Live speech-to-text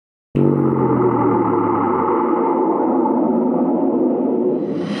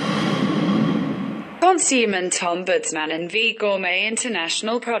Konsumentombudsmannen v Gourmet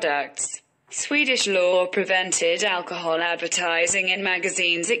International Products. Swedish law prevented alcohol advertising in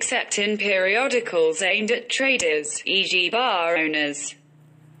magazines except in periodicals aimed at traders, e.g. bar owners.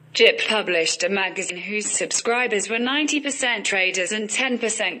 GIP published a magazine whose subscribers were 90% traders and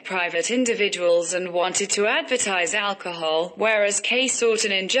 10% private individuals and wanted to advertise alcohol, whereas K sought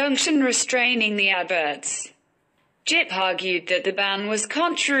an injunction restraining the adverts. GIP argued that the ban was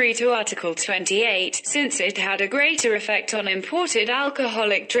contrary to Article 28, since it had a greater effect on imported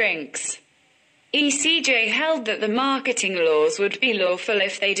alcoholic drinks. ECJ held that the marketing laws would be lawful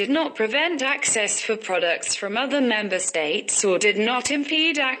if they did not prevent access for products from other member states or did not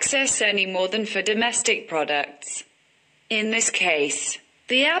impede access any more than for domestic products. In this case,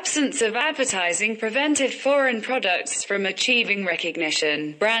 the absence of advertising prevented foreign products from achieving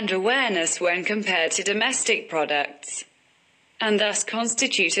recognition, brand awareness when compared to domestic products, and thus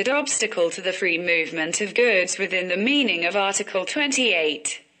constituted obstacle to the free movement of goods within the meaning of Article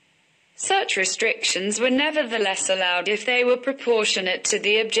 28. Such restrictions were nevertheless allowed if they were proportionate to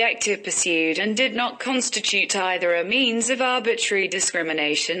the objective pursued and did not constitute either a means of arbitrary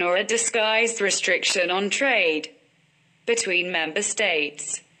discrimination or a disguised restriction on trade between member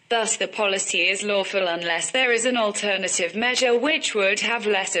states. Thus the policy is lawful unless there is an alternative measure which would have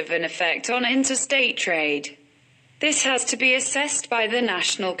less of an effect on interstate trade. This has to be assessed by the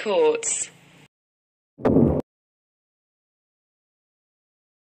national courts.